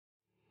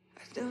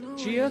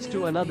Cheers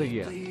to another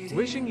year.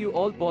 Wishing you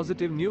all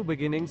positive new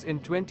beginnings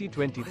in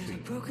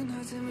 2023.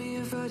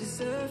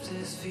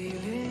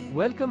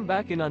 Welcome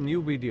back in our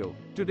new video.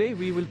 Today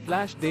we will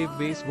Flash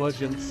DevBase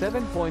version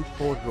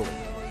 7.4 roll.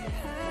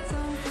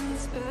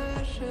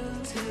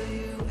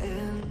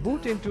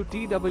 Boot into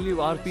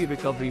TWRP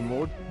recovery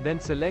mode, then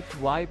select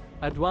Wipe,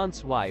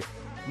 Advanced Wipe.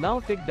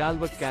 Now tick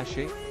Dalvert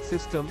Cache,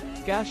 System,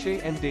 Cache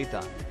and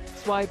Data.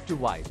 Swipe to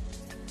wipe.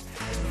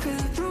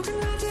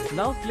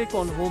 Now click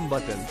on Home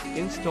button,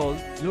 Install,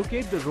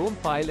 locate the ROM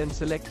file and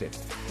select it.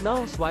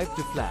 Now swipe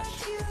to Flash.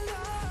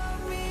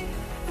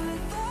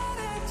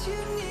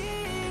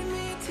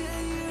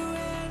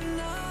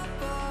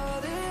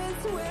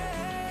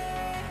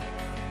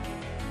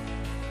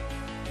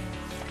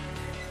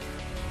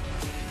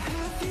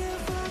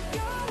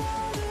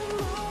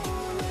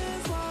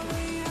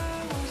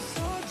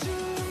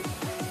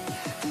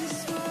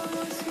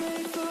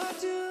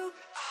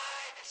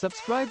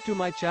 Subscribe to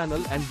my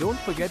channel and don't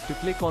forget to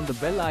click on the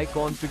bell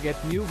icon to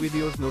get new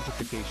videos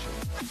notification.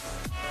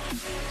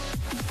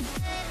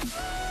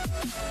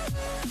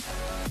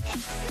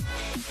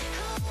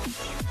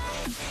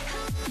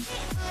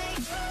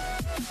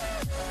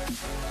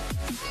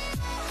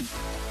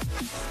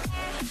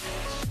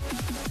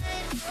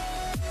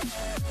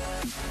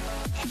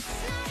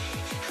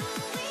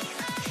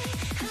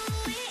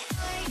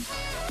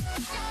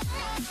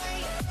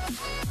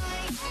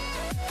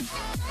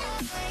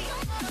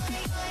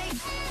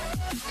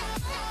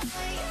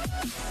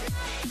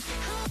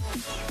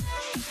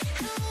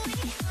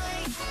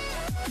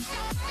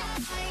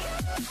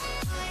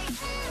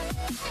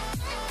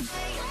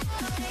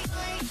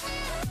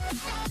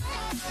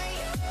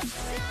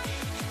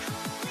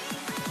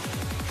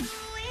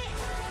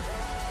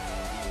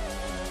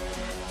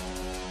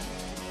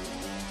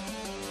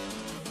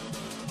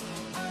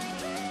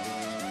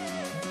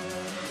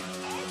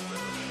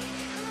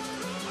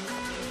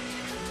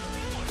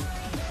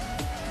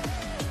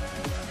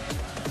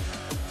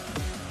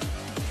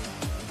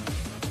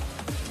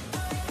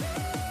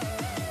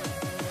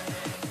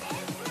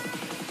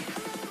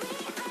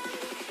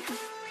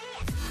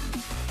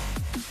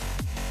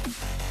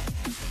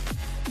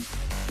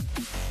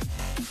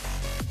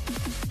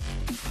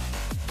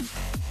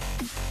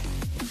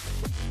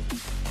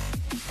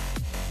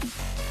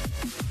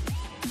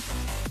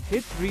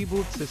 Hit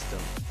Reboot System.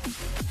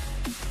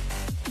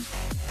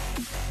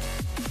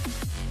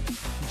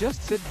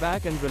 Just sit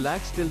back and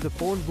relax till the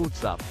phone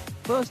boots up.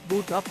 First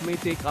boot up may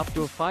take up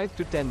to 5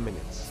 to 10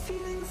 minutes.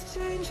 Feelings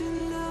change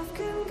and love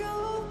can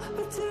go,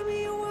 but tell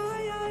me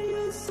why are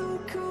you so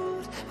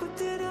cold? What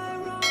did I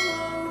wrong?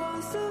 I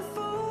was a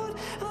fool.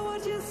 Oh,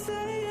 what you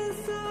say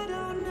is I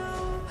don't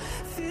know.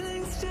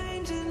 Feelings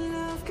change and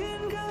love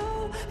can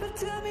go, but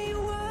tell me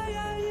why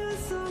are you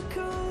so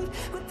cold?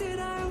 What did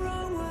I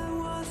wrong? I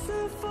was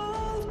a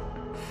fool.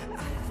 I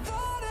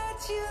thought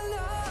that you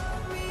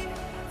loved me.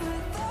 I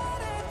thought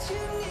that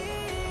you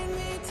need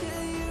me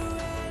till you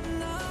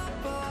end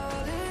up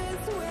all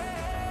this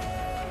way.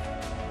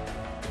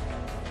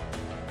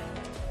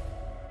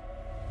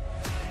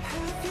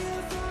 Have you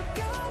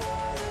forgot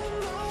all the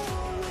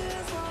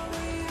moments while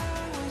we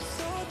were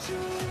so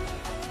true?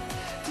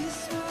 This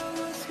world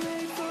was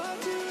made for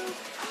two.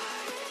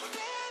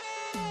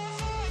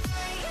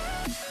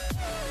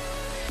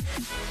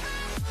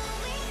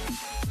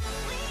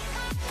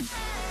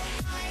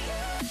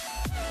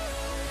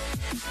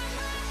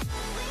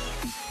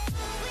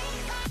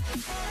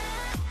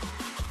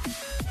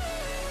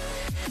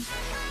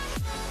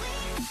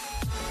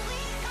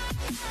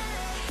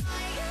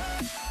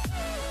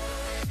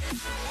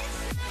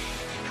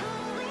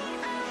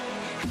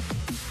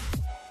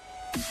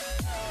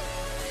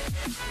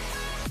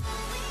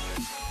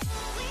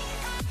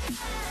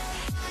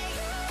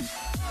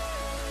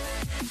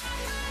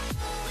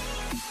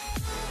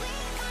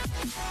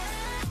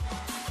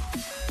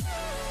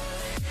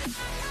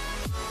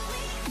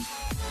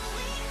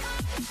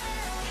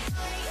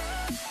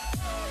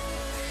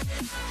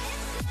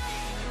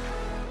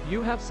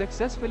 You have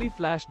successfully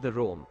flashed the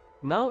ROM.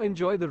 Now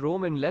enjoy the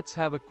ROM and let's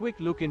have a quick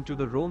look into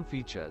the ROM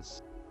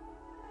features.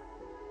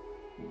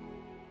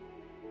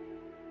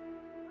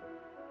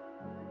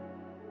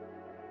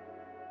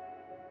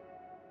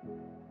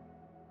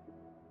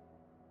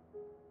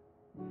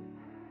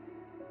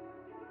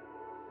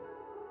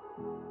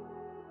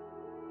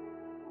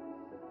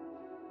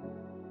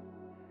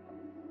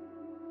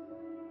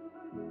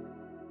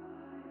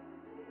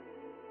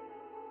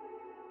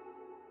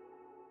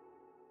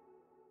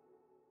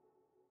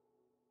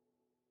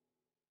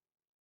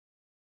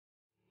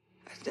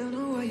 I don't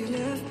know why you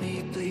left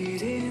me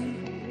bleeding.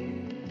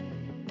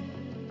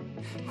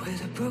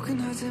 With a broken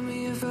heart, tell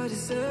me if I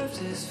deserve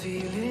this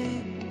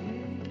feeling.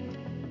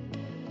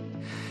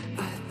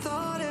 I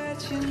thought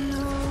that you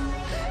know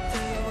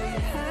that we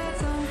had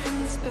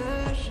something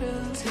special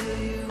till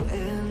you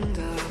end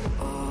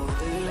up all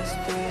this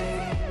way.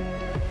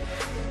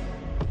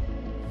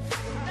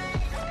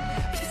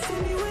 Please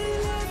tell me why you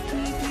left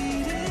me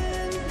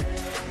bleeding.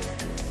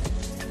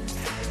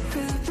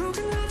 With a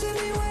broken heart, tell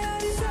me why I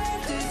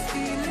deserve this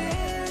feeling.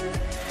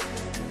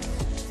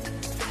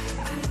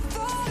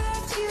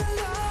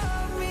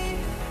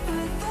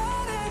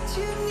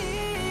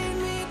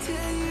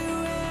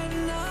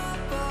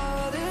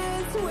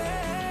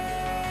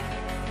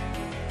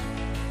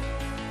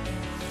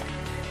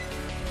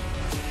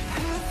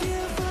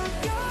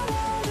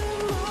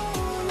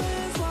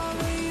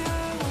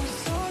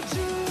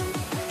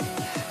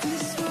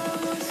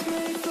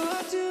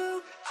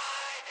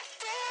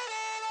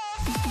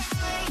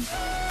 Hold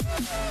me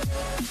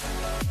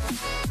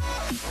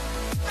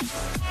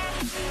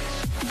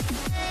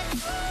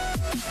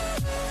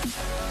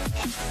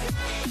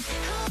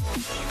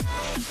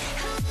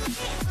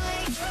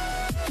like